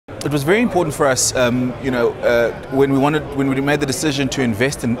It was very important for us, when we made the decision to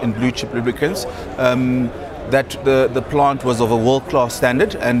invest in blue chip lubricants, that the plant was of a world-class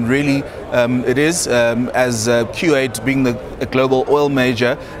standard, and really it is, as Q8 being a global oil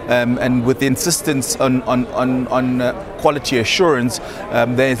major, and with the insistence on quality assurance,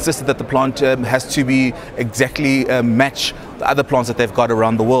 they insisted that the plant has to be exactly match the other plants that they've got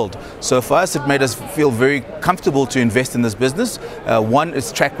around the world. So for us, it made us feel very comfortable to invest in this business. One,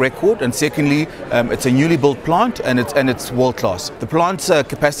 it's track record, and secondly, it's a newly built plant, and it's world class. The plant's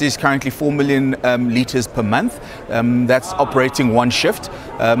capacity is currently 4 million litres per month. That's operating one shift,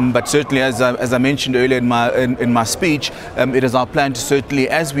 but certainly, as I mentioned earlier in my speech, it is our plan to certainly,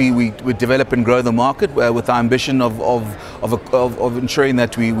 as we develop and grow the market, with our ambition of ensuring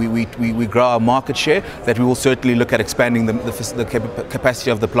that we grow our market share, that we will certainly look at expanding the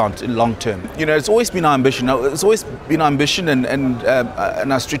capacity of the plant in long term. It's always been our ambition. It's always been our ambition and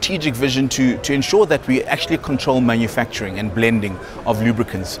our strategic vision to ensure that we actually control manufacturing and blending of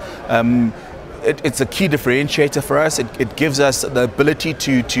lubricants. It's a key differentiator for us. It gives us the ability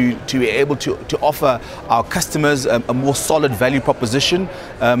to be able to offer our customers a more solid value proposition.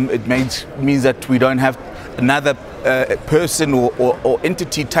 It means that we don't have another person or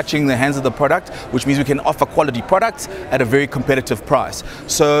entity touching the hands of the product, which means we can offer quality products at a very competitive price.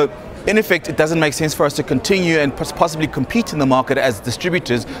 So in effect, it doesn't make sense for us to continue and possibly compete in the market as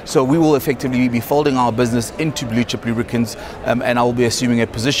distributors, so we will effectively be folding our business into blue chip lubricants, and I will be assuming a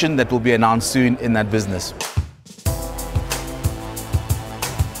position that will be announced soon in that business.